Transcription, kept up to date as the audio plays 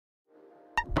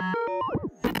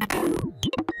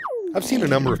I've seen a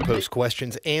number of post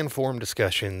questions and forum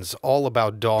discussions all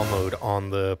about DAW mode on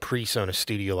the PreSonus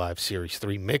StudioLive Series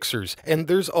 3 mixers, and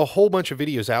there's a whole bunch of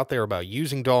videos out there about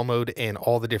using DAW mode and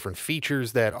all the different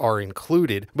features that are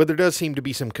included, but there does seem to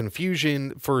be some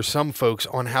confusion for some folks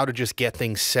on how to just get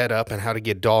things set up and how to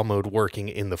get DAW mode working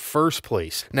in the first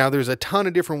place. Now, there's a ton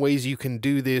of different ways you can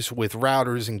do this with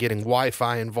routers and getting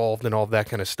Wi-Fi involved and all that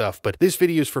kind of stuff, but this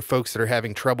video is for folks that are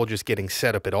having trouble just getting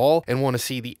set up at all and want to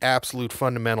see the absolute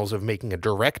fundamentals of making a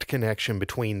direct connection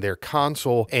between their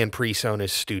console and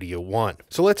PreSonus StudioOne.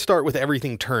 So let's start with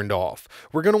everything turned off.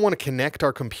 We're going to want to connect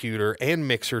our computer and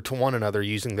mixer to one another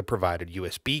using the provided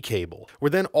USB cable.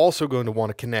 We're then also going to want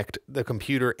to connect the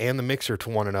computer and the mixer to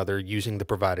one another using the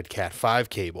provided Cat5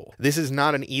 cable. This is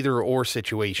not an either-or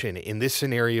situation. In this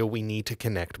scenario, we need to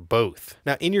connect both.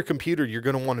 Now, in your computer, you're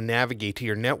going to want to navigate to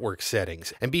your network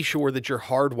settings and be sure that your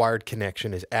hardwired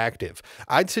connection is active.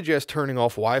 I'd suggest turning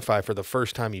off Wi-Fi for the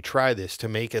first time you try this to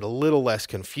make it a little less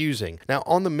confusing. Now,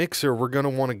 on the mixer, we're going to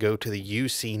want to go to the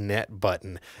UC Net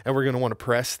button, and we're going to want to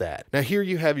press that. Now, here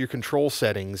you have your control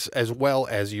settings as well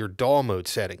as your DAW mode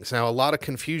settings. Now, a lot of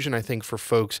confusion, I think, for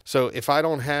folks. So if I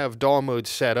don't have DAW mode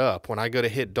set up, when I go to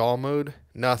hit DAW mode,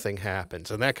 nothing happens,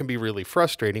 and that can be really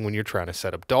frustrating when you're trying to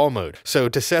set up DAW mode. So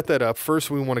to set that up, first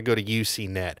we want to go to UC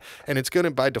Net, and it's going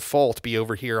to by default be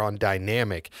over here on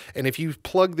dynamic. And if you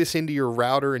plug this into your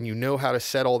router and you know how to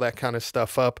set all that kind of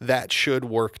stuff up, that should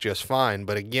work just fine.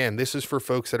 But again, this is for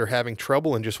folks that are having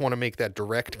trouble and just want to make that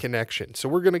direct connection. So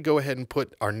we're going to go ahead and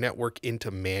put our network into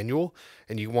manual,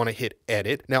 and you want to hit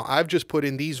edit. Now, I've just put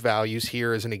in these values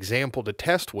here as an example to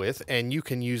test with, and you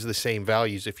can use the same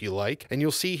values if you like. And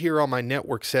you'll see here on my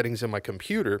network settings in my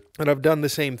computer, and I've done the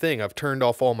same thing. I've turned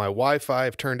off all my Wi-Fi,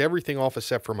 I've turned everything off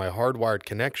except for my hardwired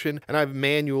connection, and I've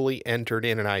manually entered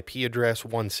in an IP address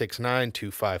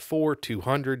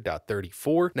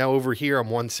 169.254.200.34. Now over here I'm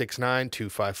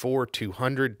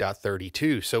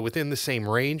 169.254.200.32, so within the same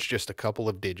range, just a couple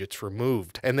of digits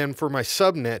removed. And then for my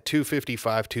subnet,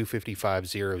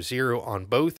 255.255.0.0 on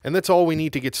both, and that's all we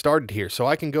need to get started here. So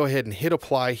I can go ahead and hit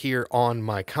apply here on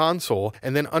my console,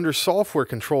 and then under software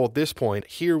control at this point,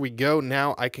 here we go.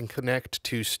 Now I can connect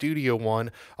to StudioOne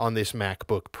on this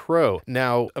MacBook Pro.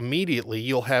 Now immediately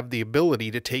you'll have the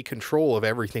ability to take control of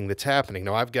everything that's happening.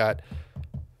 Now I've got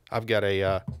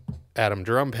a Atom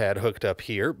drum pad hooked up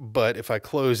here, but if I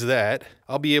close that,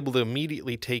 I'll be able to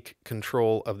immediately take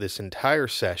control of this entire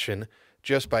session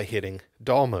just by hitting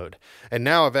DAW mode. And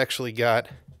now I've actually got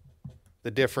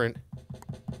the different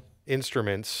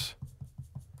instruments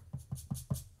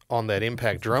on that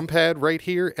impact drum pad right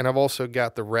here, and I've also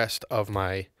got the rest of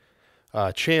my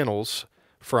channels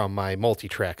from my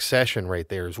multi-track session right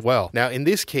there as well. Now in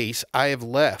this case, I have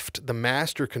left the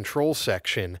master control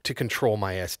section to control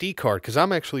my SD card because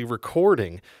I'm actually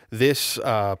recording this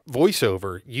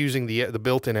voiceover using the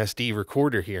built-in SD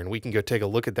recorder here, and we can go take a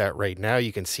look at that right now.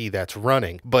 You can see that's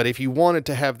running. But if you wanted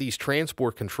to have these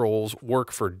transport controls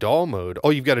work for DAW mode,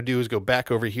 all you've got to do is go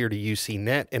back over here to UC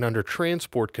Net, and under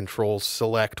transport controls,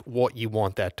 select what you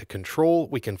want that to control.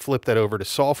 We can flip that over to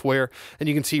software, and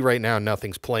you can see right now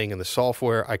nothing's playing in the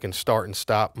software. I can start and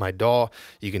stop my DAW.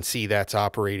 You can see that's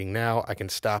operating now. I can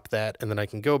stop that, and then I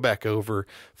can go back over,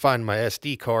 find my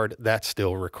SD card. That's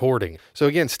still recording. So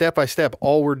again, step by step,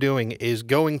 all we're doing is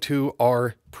going to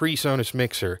our PreSonus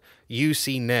mixer,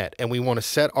 UC Net, and we want to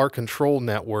set our control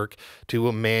network to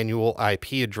a manual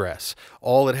IP address.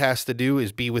 All it has to do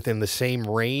is be within the same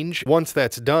range. Once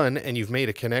that's done and you've made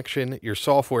a connection, your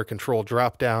software control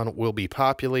dropdown will be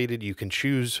populated. You can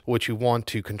choose what you want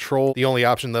to control. The only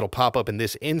option that'll pop up in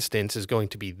this instance is going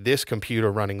to be this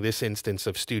computer running this instance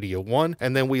of StudioOne,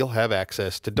 and then we'll have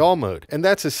access to DAW mode. And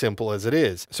that's as simple as it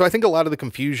is. So I think a lot of the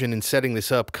confusion in setting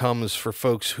this up comes for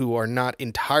folks who are not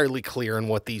entirely clear on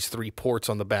what these three ports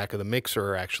on the back of the mixer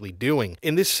are actually doing.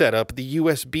 In this setup, the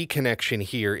USB connection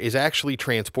here is actually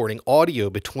transporting audio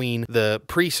between the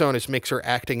PreSonus mixer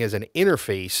acting as an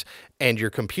interface and your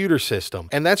computer system.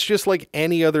 And that's just like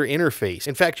any other interface.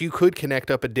 In fact, you could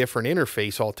connect up a different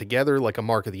interface altogether, like a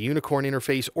Mark of the Unicorn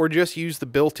interface, or just use the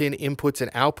built-in inputs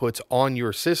and outputs on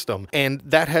your system. And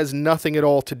that has nothing at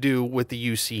all to do with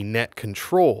the UC Net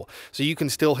control. So you can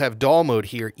still have DAW mode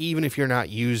here, even if you're not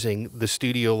using the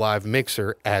StudioLive mixer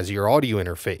mixer as your audio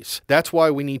interface. That's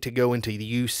why we need to go into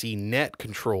the UCNet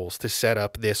controls to set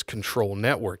up this control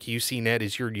network. UCNet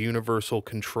is your universal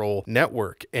control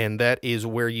network, and that is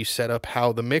where you set up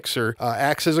how the mixer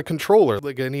acts as a controller,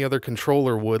 like any other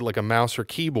controller would, like a mouse or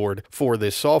keyboard for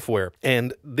this software.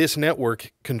 And this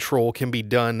network control can be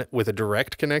done with a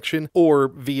direct connection or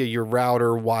via your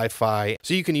router, Wi-Fi.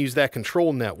 So you can use that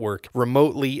control network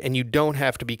remotely, and you don't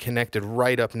have to be connected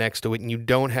right up next to it, and you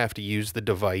don't have to use the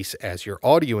device as your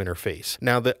audio interface.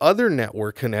 Now, the other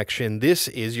network connection, this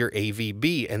is your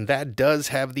AVB, and that does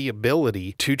have the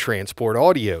ability to transport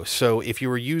audio. So if you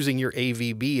were using your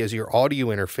AVB as your audio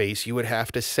interface, you would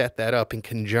have to set that up in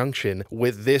conjunction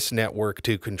with this network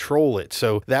to control it.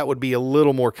 So that would be a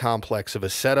little more complex of a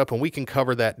setup, and we can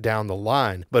cover that down the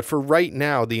line. But for right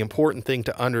now, the important thing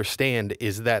to understand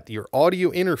is that your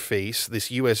audio interface, this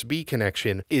USB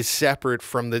connection, is separate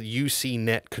from the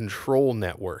UCNet control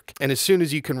network. And as soon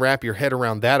as you can wrap your head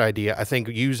around that idea, I think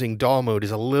using DAW mode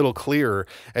is a little clearer,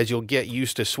 as you'll get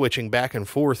used to switching back and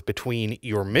forth between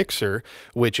your mixer,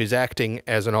 which is acting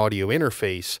as an audio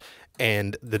interface,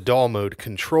 and the DAW mode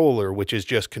controller, which is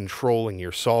just controlling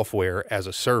your software as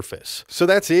a surface. So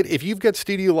that's it. If you've got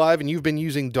StudioLive and you've been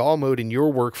using DAW mode in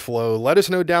your workflow, let us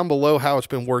know down below how it's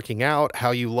been working out, how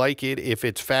you like it, if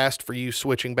it's fast for you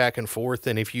switching back and forth,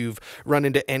 and if you've run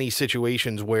into any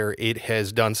situations where it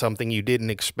has done something you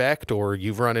didn't expect, or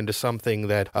you've run into something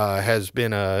that has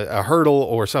been a hurdle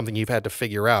or something you've had to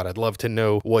figure out. I'd love to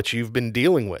know what you've been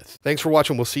dealing with. Thanks for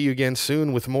watching. We'll see you again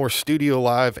soon with more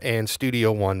StudioLive and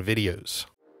StudioOne videos.